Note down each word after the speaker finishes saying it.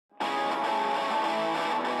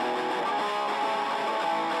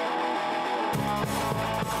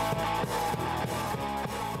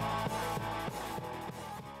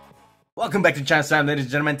Welcome back to Chance Time, ladies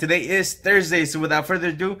and gentlemen. Today is Thursday, so without further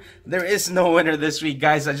ado, there is no winner this week,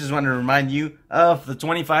 guys. I just want to remind you of the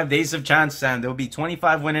 25 days of Chance Time. There will be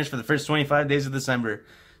 25 winners for the first 25 days of December,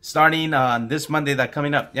 starting on this Monday that's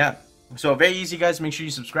coming up. Yeah, so very easy, guys. Make sure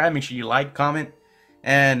you subscribe, make sure you like, comment,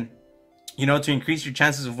 and you know, to increase your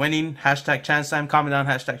chances of winning, hashtag Chance Time, comment down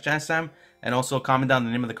hashtag Chance Time, and also comment down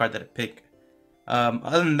the name of the card that I pick.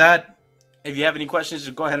 Other than that, if you have any questions,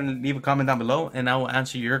 just go ahead and leave a comment down below, and I will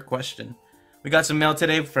answer your question. We got some mail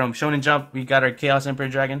today from Shonen Jump. We got our Chaos Emperor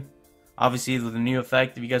Dragon, obviously with the new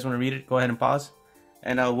effect. If you guys want to read it, go ahead and pause,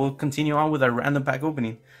 and we'll continue on with our random pack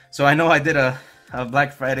opening. So I know I did a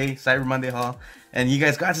Black Friday, Cyber Monday haul, and you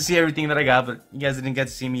guys got to see everything that I got, but you guys didn't get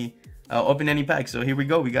to see me open any packs. So here we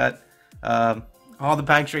go. We got all the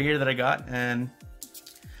packs right here that I got, and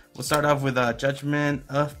we'll start off with Judgment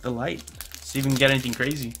of the Light. See if we can get anything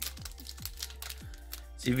crazy.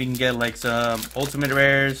 See if we can get like some ultimate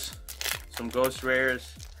rares, some ghost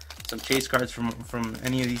rares, some chase cards from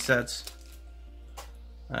any of these sets.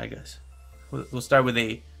 Alright, guys. We'll start with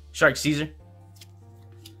a Shark Caesar.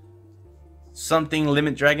 Something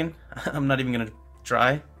Limit Dragon. I'm not even gonna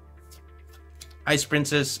try. Ice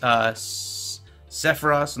Princess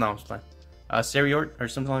Sephiroth. No, it's fine. Seriort or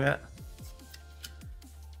something like that.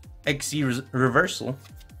 XC Reversal.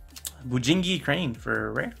 Bujingi Crane for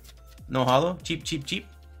a rare. No holo. Cheap, cheap, cheap.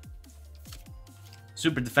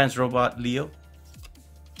 Super Defense Robot Leo.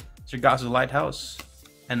 Sargasso Lighthouse.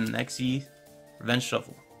 And an XE Revenge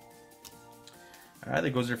Shuffle. Alright,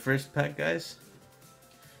 there goes our first pack, guys.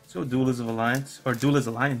 Let's go Duelist of Alliance. Or Duelist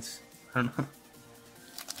Alliance. I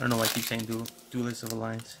don't know why I keep saying Duelist of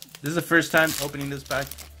Alliance. This is the first time opening this pack.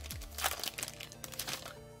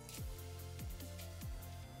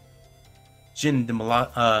 Jin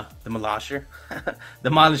Demolisher.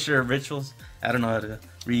 Demolisher of Rituals. I don't know how to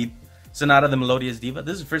read. Sonata the Melodious Diva.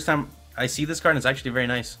 This is the first time I see this card, and it's actually very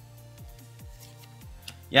nice.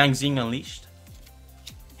 Yang Xing Unleashed.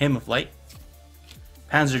 Hymn of Light.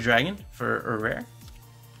 Panzer Dragon for a rare.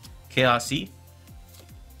 Chaos Sea.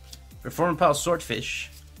 Performance Pal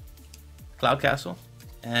Swordfish. Cloud Castle.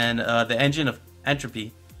 And the Engine of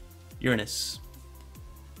Entropy. Uranus.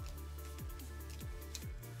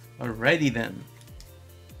 Alrighty then.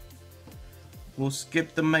 We'll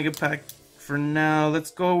skip the mega pack for now.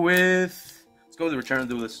 Let's go with the Return of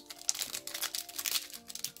the Duelist.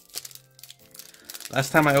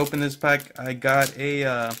 Last time I opened this pack, I got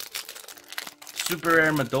a super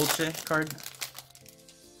rare Madolce card.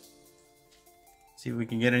 See if we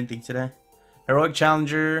can get anything today. Heroic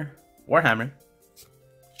Challenger Warhammer.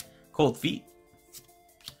 Cold Feet.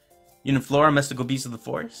 Uniflora Mystical Beast of the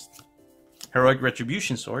Forest. Heroic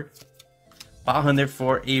Retribution Sword. Bile Hunter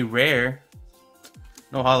for a rare.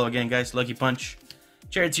 No holo again, guys. Lucky Punch.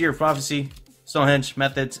 Charioteer of Prophecy. Stonehenge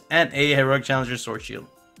Methods. And a Heroic Challenger Sword Shield.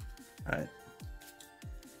 Alright.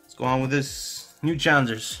 Let's go on with this new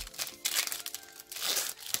challengers.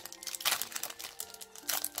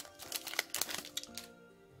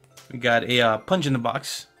 We got a Punch in the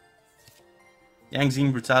Box. Yang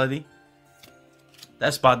Xing Brutality.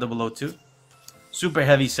 That's Spot 002. Super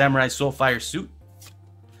Heavy Samurai Soulfire Suit.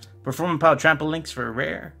 Performance Power Trample Links for a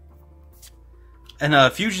rare. And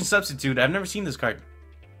a Fusion Substitute. I've never seen this card.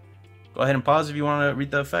 Go ahead and pause if you want to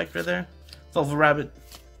read the effect right there. Thoughtful Rabbit.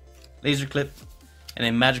 Laser Clip. And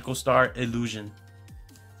a Magical Star Illusion.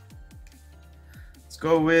 Let's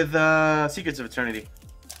go with Secrets of Eternity.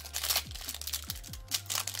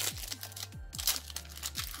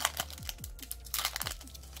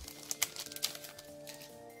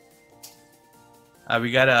 We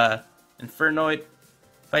got Infernoid,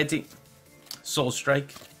 Fighting, Soul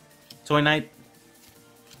Strike, Toy Knight,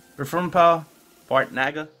 Perform Power, Bart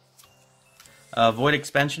Naga, Void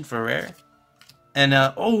Expansion for rare, and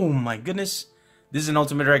oh my goodness, this is an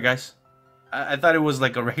ultimate rare, guys. I thought it was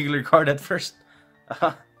like a regular card at first.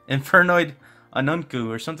 Infernoid Anunku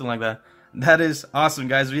or something like that. That is awesome,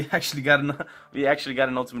 guys. We actually got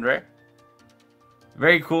an ultimate rare.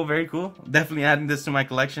 Very cool, very cool. Definitely adding this to my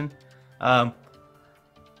collection.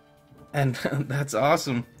 And that's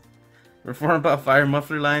awesome. Performance Power Fire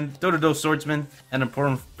Muffler Line, Dodo Swordsman, and a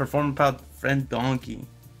Performance Power Friend Donkey.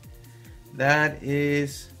 That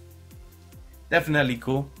is definitely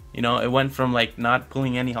cool. You know, it went from like not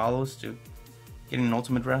pulling any holos to getting an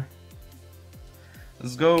ultimate rare.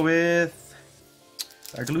 Let's go with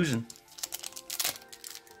Dark Illusion.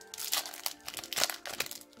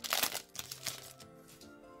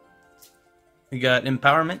 We got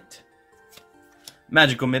Empowerment,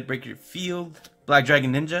 Magical Mythbreaker Field, Black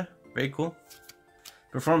Dragon Ninja, very cool.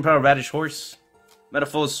 Performance Power Radish Horse,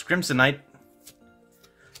 Metaphos Crimsonite.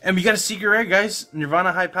 And we got a secret rare, guys.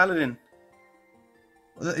 Nirvana High Paladin.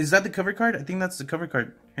 Is that the cover card? I think that's the cover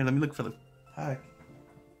card. Here, let me look for the pack.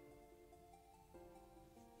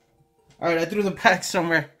 Alright, I threw the pack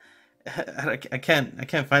somewhere. I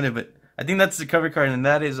can't find it, but I think that's the cover card, and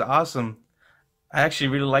that is awesome. I actually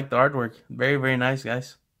really like the artwork. Very, very nice,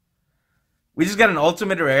 guys. We just got an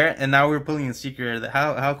ultimate rare, and now we're pulling a secret rare.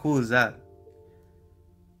 How cool is that?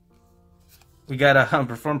 We got a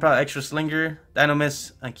Perform Pal Extra Slinger,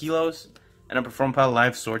 Dynamis Kilos, and a Perform Pal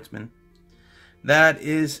Live Swordsman. That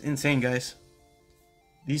is insane, guys.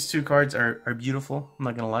 These two cards are beautiful. I'm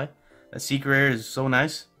not gonna lie. That secret rare is so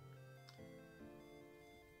nice.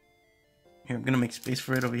 Here, I'm gonna make space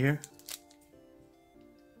for it over here.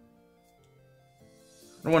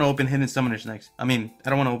 I don't want to open Hidden Summoners next. I mean, I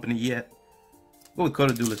don't want to open it yet. Go with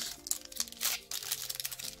Coda Duelist.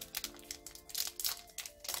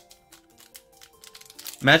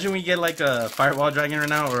 Imagine we get like a Firewall Dragon right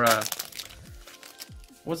now, or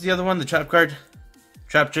what's the other one? The trap card?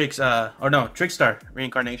 Trap Tricks, or no, Trickstar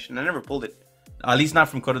Reincarnation. I never pulled it. At least not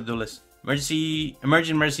from Coda Duelist.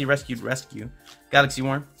 Emergent Mercy Rescue. Galaxy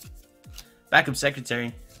Worm. Backup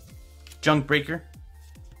Secretary. Junk Breaker.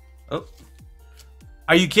 Oh.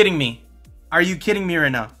 Are you kidding me? Are you kidding me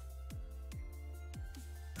right now?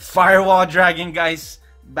 Firewall Dragon, guys.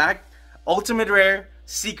 Back. Ultimate Rare.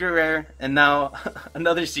 Secret Rare. And now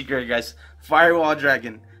another Secret Rare, guys. Firewall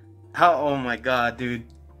Dragon. How? Oh my god, dude.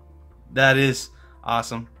 That is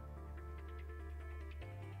awesome.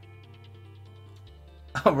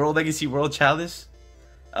 World Legacy World Chalice.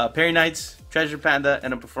 Perry Knights. Treasure Panda.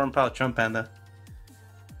 And a Perform Pal Trump Panda.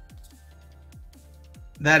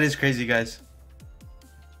 That is crazy, guys.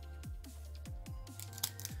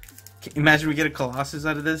 Imagine we get a Colossus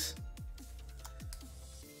out of this.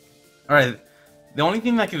 Alright. The only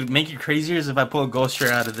thing that could make it crazier is if I pull a Ghost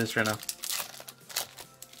Rare out of this right now.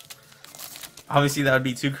 Obviously that would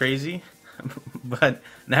be too crazy. But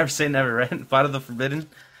never say never, right? Fight of the Forbidden.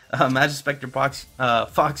 Magic Spectre Fox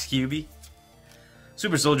QB.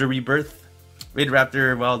 Super Soldier Rebirth. Raid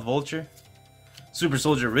Raptor Wild Vulture. Super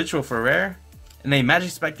Soldier Ritual for rare. And a Magic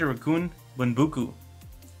Spectre Raccoon Bunbuku.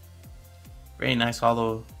 Very nice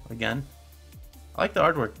holo again. I like the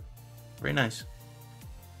artwork. Very nice.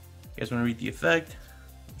 You guys want to read the effect?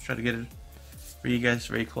 Let's try to get it for you guys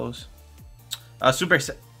very close.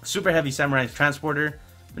 Super Heavy Samurai Transporter.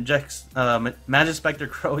 Magic Spectre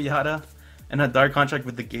Crow Yada. And a Dark Contract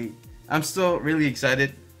with the Gate. I'm still really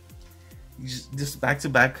excited. Just back to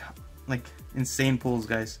back, like insane pulls,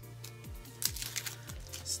 guys.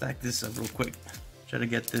 Stack this up real quick. Try to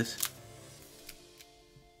get this.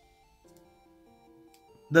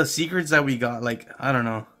 The secrets that we got, like, I don't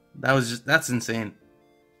know. That's insane.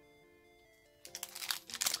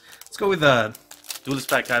 Let's go with Duelist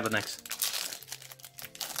Pack Kaiba next.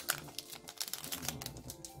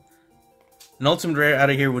 An ultimate rare out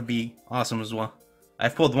of here would be awesome as well.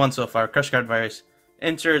 I've pulled one so far. Crush Guard Virus.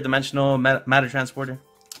 Interdimensional Matter Transporter.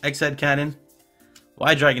 X-Head Cannon.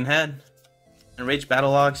 Y Dragon Head. Enraged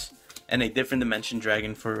Battle Logs. And a Different Dimension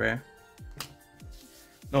Dragon for rare.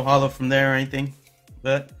 No holo from there or anything.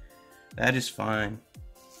 But that is fine.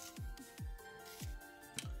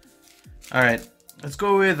 Alright. Let's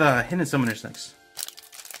go with Hidden Summoners next.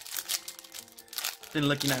 Been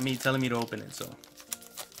looking at me telling me to open it, so.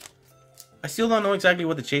 I still don't know exactly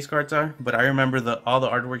what the chase cards are, but I remember all the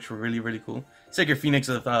artworks were really, really cool. Sacred Phoenix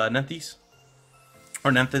of Nephthys.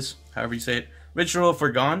 Or Nephthys, however you say it. Ritual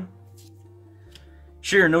Forgone.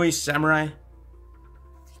 Shiranui Samurai.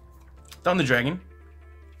 Thunder Dragon.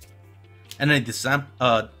 And a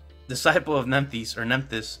Disciple of Nephthys, or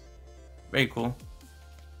Nephthys. Very cool.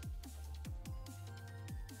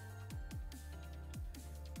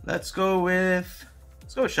 Let's go with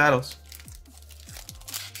Shadows.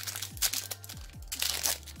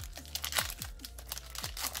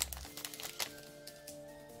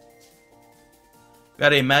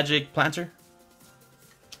 Got a Magic Planter.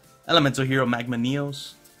 Elemental Hero Magma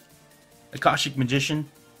Neos. Akashic Magician.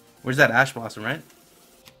 Where's that? Ash Blossom, right?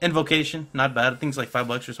 Invocation. Not bad. I think it's like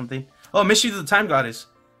 $5 or something. Oh, Mystery of the Time Goddess.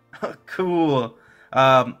 Cool.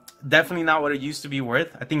 Definitely not what it used to be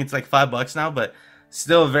worth. I think it's like $5 now, but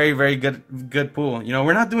still a very, very good pool. You know,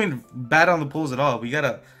 we're not doing bad on the pools at all. We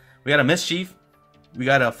got a Mischief. We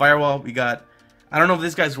got a Firewall. We got, I don't know if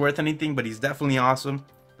this guy's worth anything, but he's definitely awesome.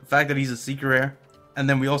 The fact that he's a secret rare. And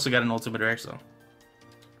then we also got an ultimate rare, so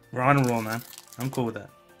we're on a roll, man. I'm cool with that.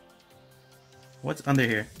 What's under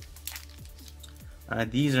here?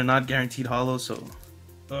 These are not guaranteed hollow, so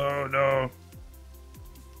oh no.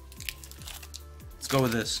 Let's go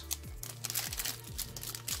with this.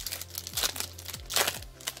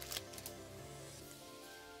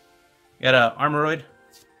 Got a Armoroid,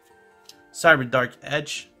 Cyber Dark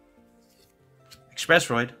Edge,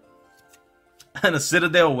 Expressroid, and a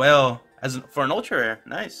Citadel Whale for an ultra rare.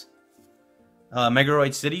 Nice.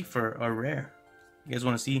 Megaroid City for a rare. You guys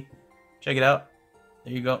want to see? Check it out.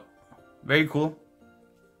 There you go. Very cool.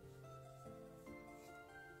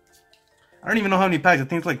 I don't even know how many packs. I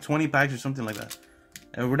think it's like 20 packs or something like that.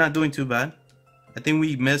 And we're not doing too bad. I think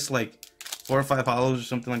we missed like 4 or 5 hollows or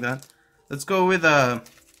something like that. Let's go with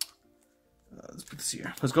let's put this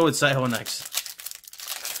here. Let's go with Saiho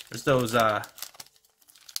next. There's those I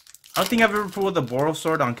don't think I've ever pulled the Boral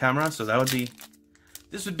sword on camera, so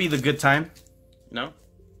this would be the good time, you know.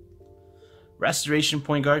 Restoration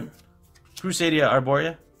Point Guard, Crusadia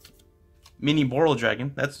Arborea, Mini Boral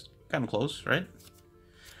Dragon. That's kind of close, right?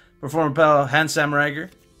 Performer Pal Hand Samuraiger,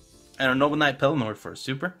 and a Noble Knight Pelennor for a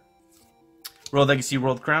super. World Legacy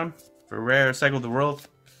World Crown for a rare. Cycle of the World,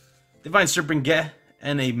 Divine Serpent Get,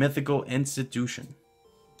 and a Mythical Institution.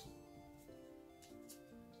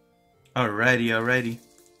 Alrighty.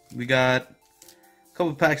 We got a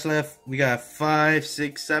couple packs left. We got 5,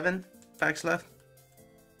 6, 7 packs left.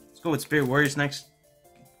 Let's go with Spirit Warriors next.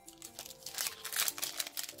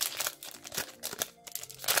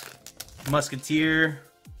 Musketeer,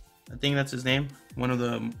 I think that's his name. One of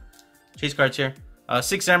the chase cards here.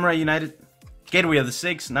 6 Samurai United. Gateway of the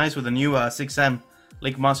 6. Nice, with a new 6M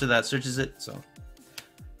Link monster that searches it. So,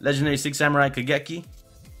 Legendary 6 Samurai Kageki.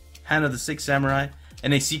 Hand of the 6 Samurai.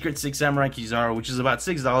 And a Secret 6 Samurai Kizaru, which is about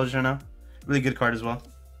 $6 right now. Really good card as well.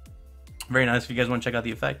 Very nice if you guys want to check out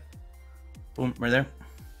the effect. Boom, right there.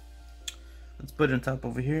 Let's put it on top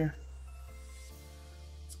over here.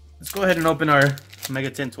 Let's go ahead and open our Mega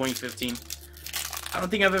Tin 2015. I don't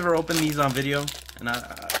think I've ever opened these on video. And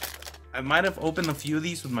I might have opened a few of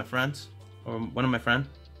these with my friends. Or one of my friends.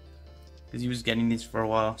 Because he was getting these for a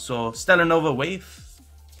while. So, Stellar Nova Wave.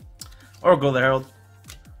 Oracle the Herald.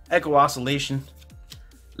 Echo Oscillation.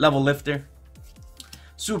 Level Lifter.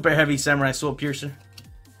 Super Heavy Samurai Soul Piercer.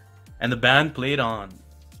 And the band played on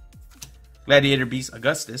Gladiator Beast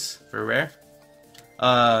Augustus for rare.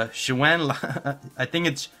 Shiwen, I think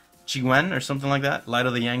it's Chiwen or something like that. Light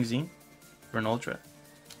of the Yangzine for an ultra.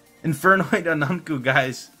 Infernoid Ananku,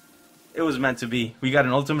 guys. It was meant to be. We got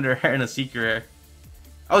an ultimate rare and a secret rare.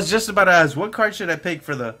 I was just about to ask, what card should I pick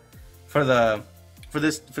for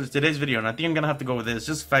today's video, and I think I'm gonna have to go with this.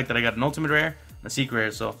 Just the fact that I got an ultimate rare and a secret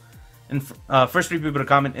rare. So, first 3 people to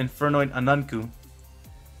comment Infernoid Ananku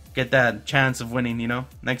get that chance of winning. You know,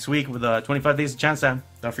 next week with 25 days of chance time.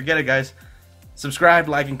 Don't forget it, guys. Subscribe,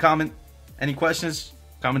 like, and comment. Any questions?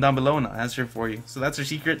 Comment down below and I'll answer it for you. So that's our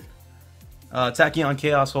secret. Tachyon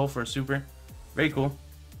Chaos Hole for a super. Very cool.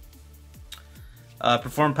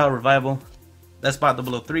 Perform Power Revival. Despot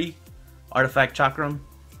Below 3. Artifact Chakram.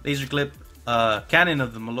 Laser Clip. Cannon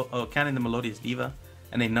the Melodious Diva.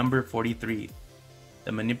 And a number 43.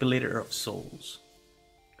 The Manipulator of Souls.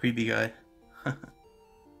 Creepy guy.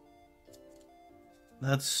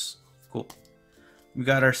 That's cool. We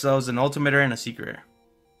got ourselves an ultimate rare and a secret rare.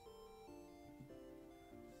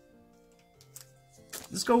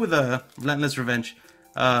 Let's go with a Relentless Revenge.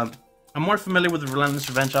 I'm more familiar with the Relentless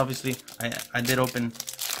Revenge, obviously. I did open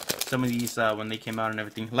some of these when they came out and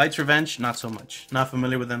everything. Light's Revenge, not so much. Not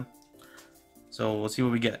familiar with them. So we'll see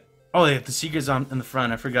what we get. Oh, yeah, the secret's on in the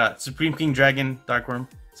front. I forgot. Supreme King Dragon Darkworm.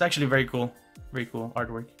 It's actually very cool. Very cool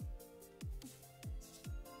artwork.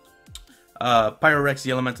 Pyrorex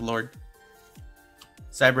the Elemental Lord.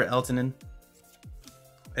 Cyber Eltonin.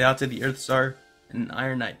 Eata the Earth Star. And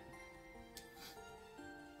Iron Knight.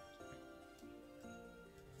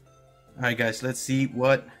 Alright guys, let's see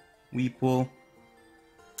what we pull.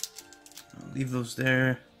 I'll leave those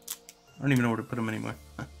there. I don't even know where to put them anymore.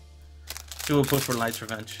 So we'll push for Light's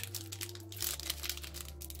Revenge.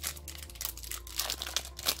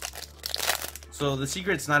 So the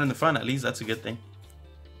secret's not in the front, at least that's a good thing.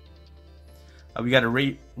 We got a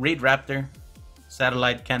Raid Raptor,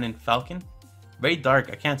 Satellite Cannon Falcon. Very dark,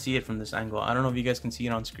 I can't see it from this angle. I don't know if you guys can see it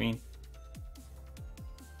on screen.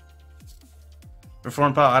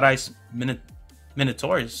 Perform Power Arise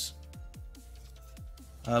Minotaurus.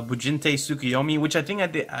 Bujinte Tsukuyomi, which I think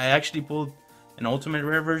I actually pulled an ultimate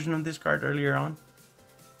rare version of this card earlier on.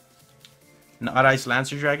 An Arise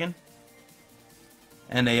Lancer Dragon.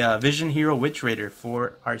 And a Vision Hero Witch Raider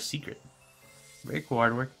for our secret. Very cool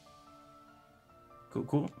artwork.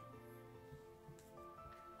 Cool.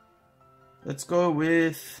 Let's go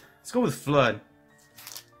with Flood.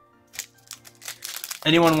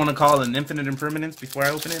 Anyone want to call an Infinite Impermanence before I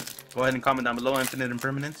open it? Go ahead and comment down below. Infinite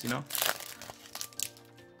Impermanence, you know.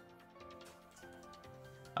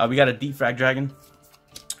 We got a Deep Frag Dragon.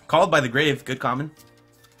 Called by the Grave, good common.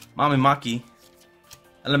 Mamimaki,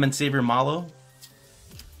 Element Saber Malo.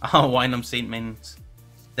 Oh, Wynam Saint Mains.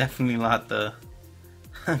 Definitely not the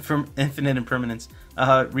Infinite Impermanence.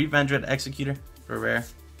 Revandred Executor for rare.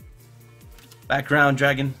 Background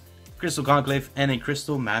Dragon, Crystal Conclave, and a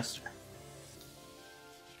Crystal Master.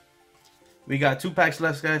 We got 2 packs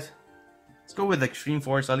left, guys. Let's go with Extreme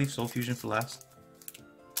Force. I'll leave Soul Fusion for last.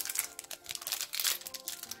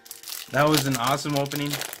 That was an awesome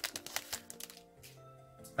opening.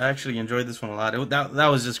 I actually enjoyed this one a lot. That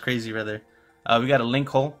was just crazy right there. We got a Link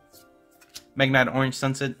Hole, Magnite Orange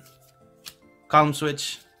Sunset, Column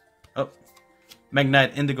Switch, oh,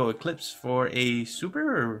 Magnite Indigo Eclipse for a super,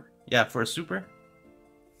 or, yeah, for a super.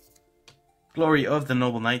 Glory of the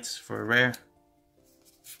Noble Knights for a rare.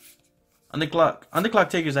 Underclock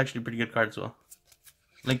Taker is actually a pretty good card as well.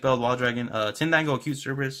 Link Bell, Wall Dragon, Tindango, Acute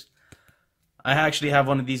Cerberus. I actually have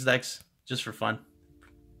one of these decks just for fun.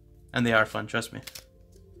 And they are fun, trust me.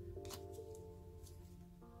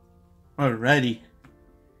 Alrighty.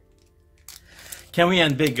 Can we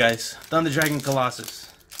end big, guys? Thunder Dragon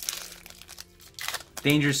Colossus.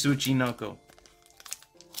 Danger Suchi Noko.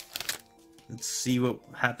 Let's see what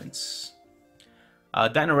happens.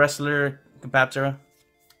 Dino Wrestler Compaptera.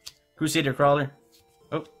 Crusader Crawler.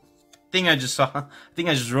 Oh, thing I just saw. I think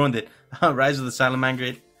I just ruined it. Rise of the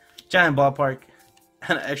Salamangreat. Giant Ballpark.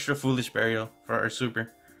 And an extra Foolish Burial for our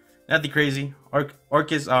super. Nothing crazy.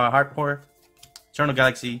 Orcus Heartpour. Eternal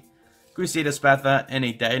Galaxy. Crusader Spatha. And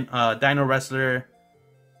a Dino Wrestler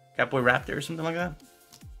Catboy Raptor or something like that.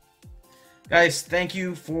 Guys, thank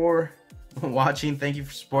you for watching. Thank you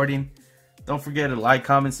for supporting. Don't forget to like,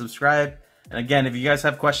 comment, subscribe. And again, if you guys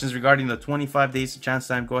have questions regarding the 25 days of chance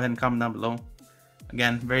time, go ahead and comment down below.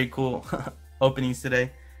 Again, very cool openings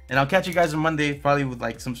today. And I'll catch you guys on Monday, probably with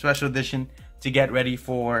like some special edition to get ready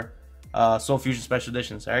for Soul Fusion special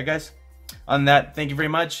editions. Alright guys? On that, thank you very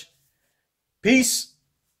much. Peace!